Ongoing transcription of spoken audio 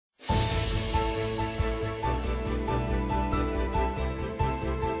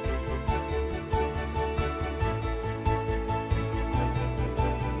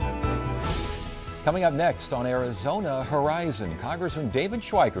Coming up next on Arizona Horizon, Congressman David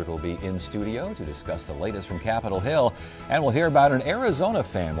Schweikert will be in studio to discuss the latest from Capitol Hill, and we'll hear about an Arizona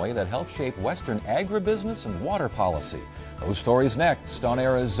family that helped shape Western agribusiness and water policy. Those stories next on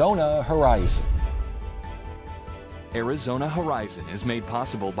Arizona Horizon. Arizona Horizon is made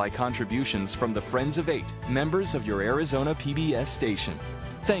possible by contributions from the Friends of Eight, members of your Arizona PBS station.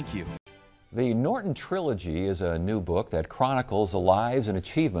 Thank you. The Norton Trilogy is a new book that chronicles the lives and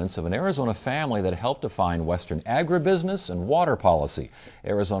achievements of an Arizona family that helped define Western agribusiness and water policy.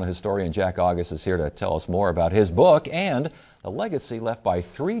 Arizona historian Jack August is here to tell us more about his book and the legacy left by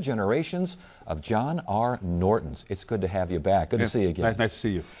 3 generations of John R. Nortons. It's good to have you back. Good to see you again. Nice to see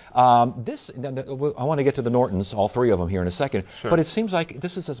you. I want to get to the Nortons, all 3 of them here in a second, Sure. but it seems like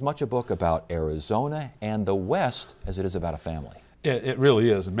this is as much a book about Arizona and the West as it is about a family. It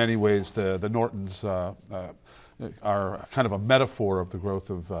really is. In many ways, the Nortons are kind of a metaphor of the growth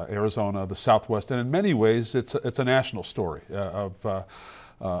of Arizona, the Southwest, and in many ways, it's a national story of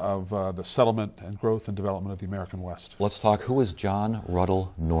the settlement and growth and development of the American West. Let's talk. Who is John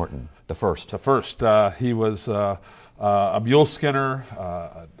Ruddle Norton, the first? He was a mule skinner,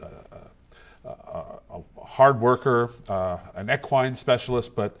 a hard worker, an equine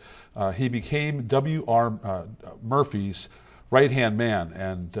specialist, but he became W.R. Murphy's right-hand man,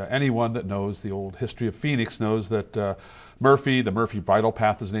 and anyone that knows the old history of Phoenix knows that the Murphy Bridle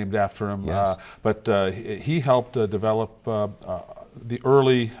Path is named after him. Yes. But he helped develop the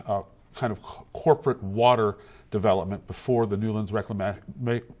early kind of corporate water development before the Newlands Reclamation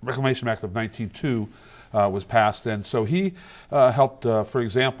Act of 1902 was passed. And so he helped, for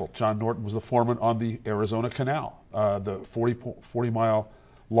example, John Norton was the foreman on the Arizona Canal, the 40-mile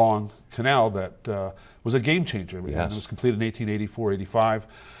long canal that was a game changer. Yes. It was completed in 1884-85,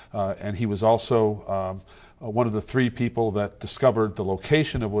 and he was also one of the 3 people that discovered the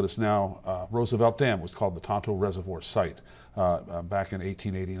location of what is now Roosevelt Dam. It was called the Tonto Reservoir site back in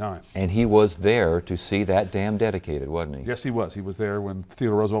 1889. And he was there to see that dam dedicated, wasn't he? Yes, he was. He was there when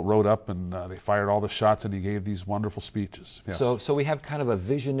Theodore Roosevelt rode up and they fired all the shots, and he gave these wonderful speeches. Yes. So we have kind of a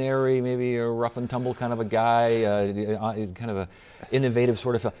visionary, maybe a rough and tumble kind of a guy, kind of a innovative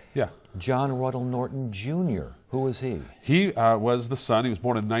sort of. Yeah. John Ruddle Norton Jr. Who was he? He was the son. He was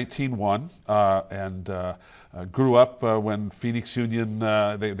born in 1901 and grew up when Phoenix Union,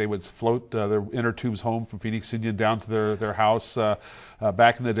 they would float their inner tubes home from Phoenix Union down to their house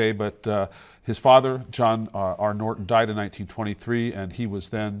back in the day. But his father, John R. Norton, died in 1923, and he was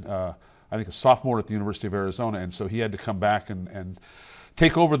then, I think, a sophomore at the University of Arizona, and so he had to come back and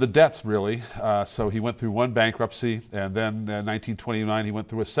take over the debts, really. So he went through one bankruptcy, and then in 1929 he went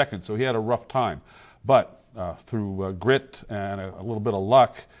through a second. So he had a rough time. But through grit and a little bit of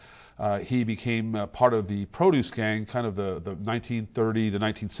luck, he became part of the produce gang, kind of the 1930 to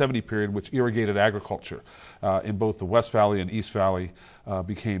 1970 period, which irrigated agriculture in both the West Valley and East Valley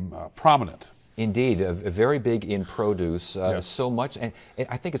became prominent. Indeed, very big in produce, Yes. so much. And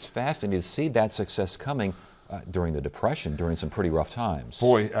I think it's fascinating to see that success coming during the Depression, during some pretty rough times.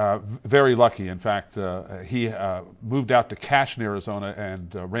 Boy, very lucky. In fact, he moved out to Cashin, Arizona,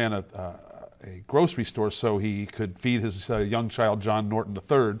 and ran a grocery store so he could feed his young child, John Norton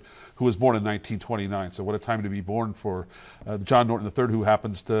III, who was born in 1929. So what a time to be born for John Norton III, who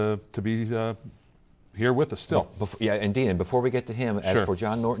happens to be here with us still. Yeah, indeed. And before we get to him, as Sure. for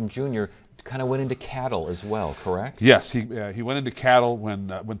John Norton Jr., kind of went into cattle as well, correct? Yes, he went into cattle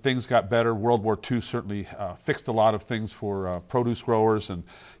when things got better. World War II certainly fixed a lot of things for produce growers, and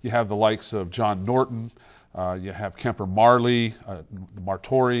you have the likes of John Norton, you have Kemper Marley, the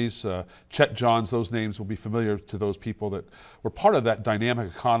Martories, Chet Johns. Those names will be familiar to those people that were part of that dynamic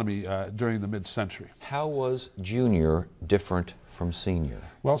economy during the mid-century. How was Junior different from Senior?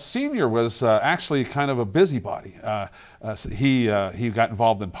 Well, Senior was actually kind of a busybody. He got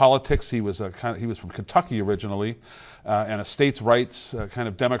involved in politics. He was from Kentucky originally, and a states' rights kind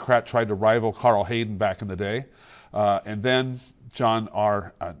of Democrat, tried to rival Carl Hayden back in the day. And then John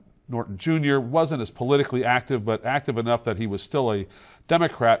R. Norton Jr. wasn't as politically active, but active enough that he was still a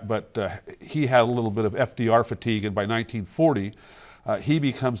Democrat, but he had a little bit of FDR fatigue, and by 1940, he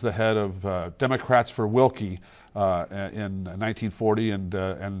becomes the head of Democrats for Wilkie in 1940,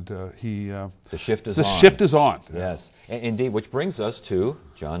 and he... The shift is on. The shift is on. Yes, indeed, which brings us to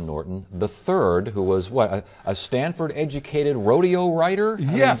John Norton III, who was, what, a Stanford-educated rodeo rider?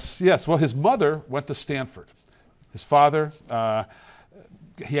 Yes. Well, his mother went to Stanford. His father...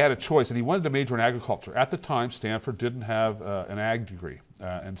 he had a choice, and he wanted to major in agriculture. At the time, Stanford didn't have an ag degree,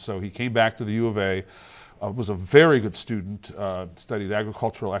 and so he came back to the U of A, was a very good student, studied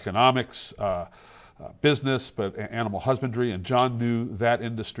agricultural economics, business, but animal husbandry, and John knew that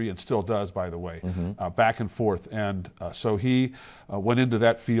industry and still does, by the way, back and forth. And so he went into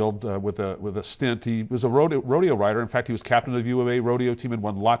that field with a stint. He was a rodeo rider. In fact, he was captain of the U of A rodeo team and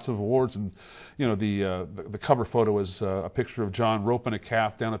won lots of awards. And you know, the cover photo is a picture of John roping a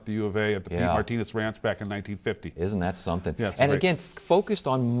calf down at the U of A at the Pete Martinez Ranch back in 1950. Isn't that something? Yeah, and again, focused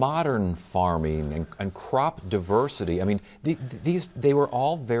on modern farming and crop diversity. I mean, they were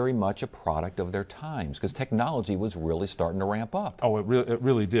all very much a product of their times, because technology was really starting to ramp up. Oh, it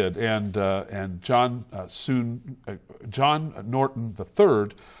really did. And John Norton III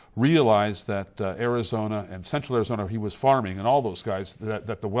realized that Arizona and Central Arizona, he was farming, and all those guys,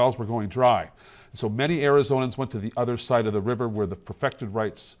 that the wells were going dry. And so many Arizonans went to the other side of the river where the perfected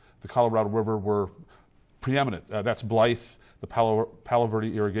rights, the Colorado River, were preeminent. That's Blythe, the Palo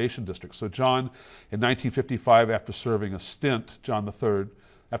Verde Irrigation District. So John, in 1955, after serving a stint, John III,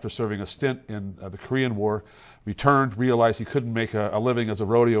 after serving a stint in the Korean War, returned, realized he couldn't make a living as a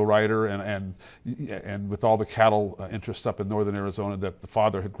rodeo rider, and with all the cattle interests up in northern Arizona that the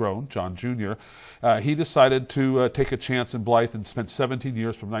father had grown, John Jr., he decided to take a chance in Blythe and spent 17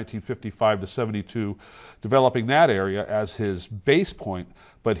 years from 1955 to 72 developing that area as his base point,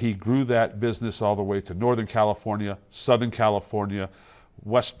 but he grew that business all the way to Northern California, Southern California,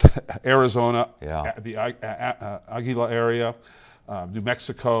 West Arizona, the Aguila area, New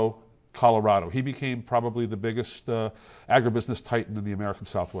Mexico, Colorado. He became probably the biggest agribusiness titan in the American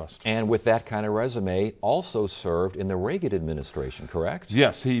Southwest. And with that kind of resume, also served in the Reagan administration, correct?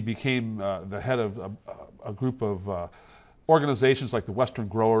 Yes, he became the head of a group of organizations like the Western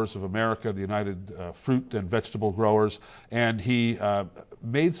Growers of America, the United Fruit and Vegetable Growers, and he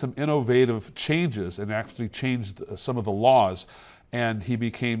made some innovative changes and actually changed some of the laws. And he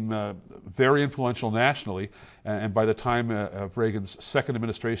became very influential nationally. And by the time of Reagan's second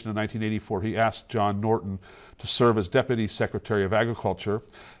administration in 1984, he asked John Norton to serve as Deputy Secretary of Agriculture.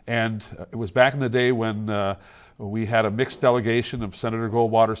 And it was back in the day when we had a mixed delegation of Senator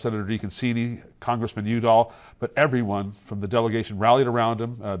Goldwater, Senator DeConcini, Congressman Udall, but everyone from the delegation rallied around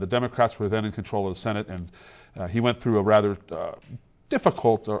him. The Democrats were then in control of the Senate, and he went through a rather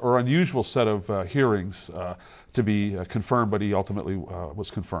difficult or unusual set of hearings to be confirmed, but he ultimately was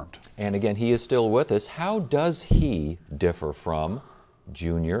confirmed. And again, he is still with us. How does he differ from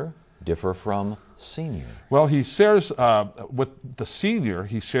Junior, differ from Senior? Well, he shares with the Senior,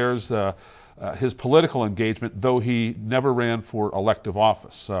 he shares his political engagement, though he never ran for elective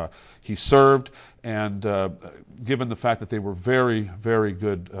office. He served, and given the fact that they were very, very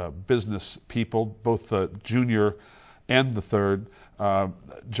good business people, both Junior and the third,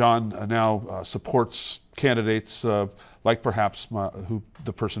 John now supports candidates like perhaps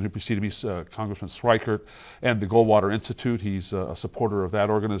the person who preceded me, Congressman Schweikert, and the Goldwater Institute. He's a supporter of that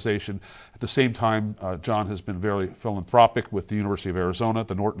organization. At the same time, John has been very philanthropic with the University of Arizona,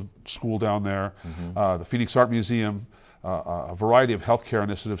 the Norton School down there, the Phoenix Art Museum, a variety of healthcare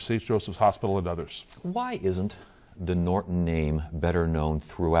initiatives, St. Joseph's Hospital, and others. Why isn't the Norton name better known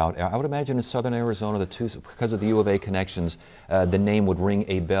throughout? I would imagine in southern Arizona, because of the U of A connections, the name would ring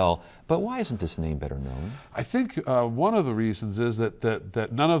a bell. But why isn't this name better known? I think one of the reasons is that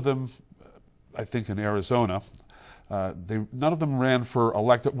none of them, I think in Arizona, none of them ran for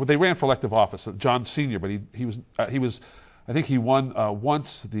elective. Well, they ran for elective office. John Sr., but he was. I think he won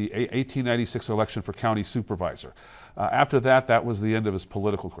once the 1896 election for county supervisor. After that, that was the end of his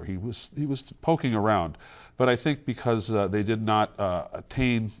political career. He was poking around. But I think because they did not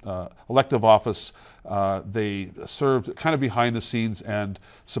attain elective office, they served kind of behind the scenes and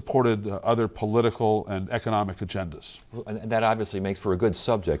supported other political and economic agendas. And that obviously makes for a good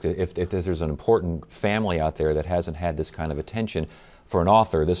subject. If there's an important family out there that hasn't had this kind of attention, for an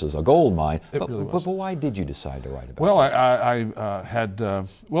author, this is a gold mine. But why did you decide to write about it? Well, I had,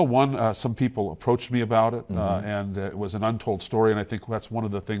 some people approached me about it, and it was an untold story, and I think that's one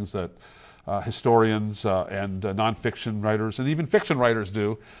of the things that historians and nonfiction writers and even fiction writers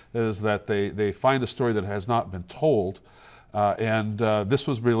do, is that they find a story that has not been told. And this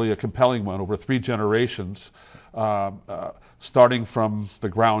was really a compelling one over 3 generations, starting from the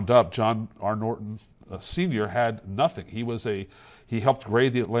ground up. John R. Norton Sr. had nothing. He helped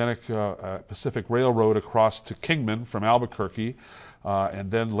grade the Atlantic Pacific Railroad across to Kingman from Albuquerque,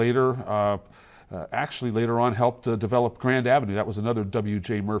 and then later on helped develop Grand Avenue. That was another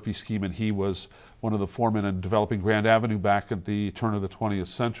W.J. Murphy scheme, and he was one of the foremen in developing Grand Avenue back at the turn of the 20th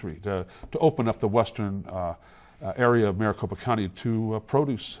century to open up the western area of Maricopa County to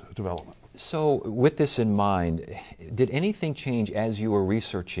produce development. So with this in mind, did anything change as you were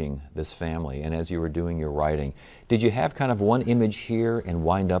researching this family and as you were doing your writing? Did you have kind of one image here and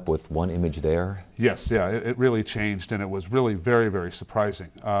wind up with one image there? Yes, yeah, it really changed, and it was really very, very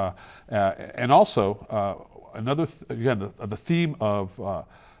surprising. And also, again, the theme of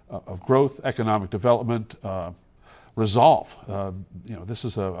growth, economic development, resolve. This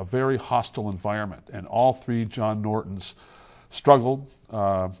is a very hostile environment, and all three John Nortons struggled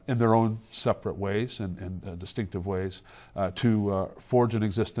in their own separate ways and distinctive ways to forge an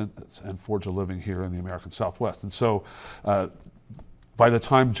existence and forge a living here in the American Southwest. And so by the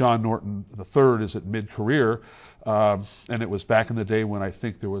time John Norton III is at mid-career, and it was back in the day when I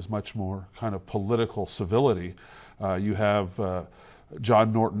think there was much more kind of political civility, you have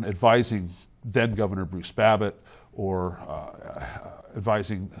John Norton advising then Governor Bruce Babbitt, or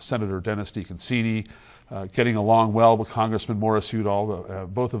advising Senator Dennis DeConcini, getting along well with Congressman Morris Udall.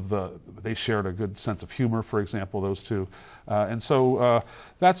 They shared a good sense of humor, for example, those two. And so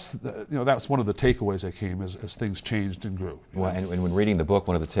that's one of the takeaways that came as things changed and grew. Well, and when reading the book,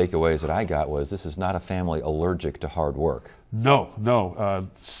 one of the takeaways that I got was this is not a family allergic to hard work. No.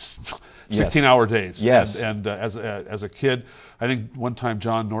 16-hour days. Yes. And as a kid, I think one time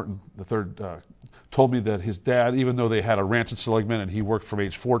John Norton III told me that his dad, even though they had a ranch in Seligman and he worked from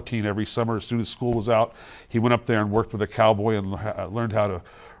age 14 every summer as soon as school was out, he went up there and worked with a cowboy and learned how to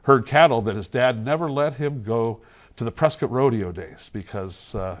herd cattle, that his dad never let him go to the Prescott Rodeo days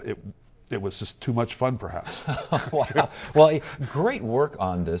because it was just too much fun, perhaps. Wow. Well, great work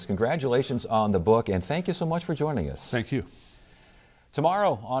on this. Congratulations on the book, and thank you so much for joining us. Thank you.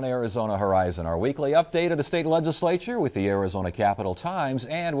 Tomorrow on Arizona Horizon, our weekly update of the state legislature with the Arizona Capital Times,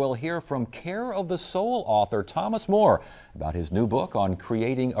 and we'll hear from Care of the Soul author Thomas Moore about his new book on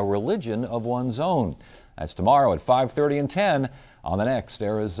creating a religion of one's own. That's tomorrow at 5:30 and 10 on the next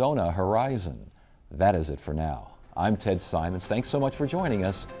Arizona Horizon. That is it for now. I'm Ted Simons. Thanks so much for joining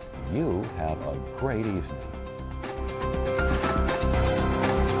us. You have a great evening.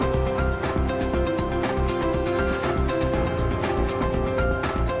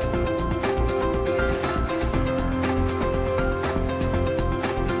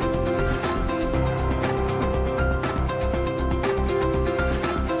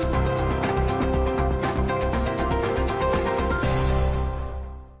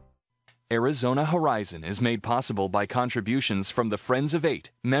 Arizona Horizon is made possible by contributions from the Friends of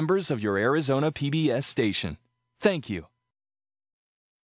 8, members of your Arizona PBS station. Thank you.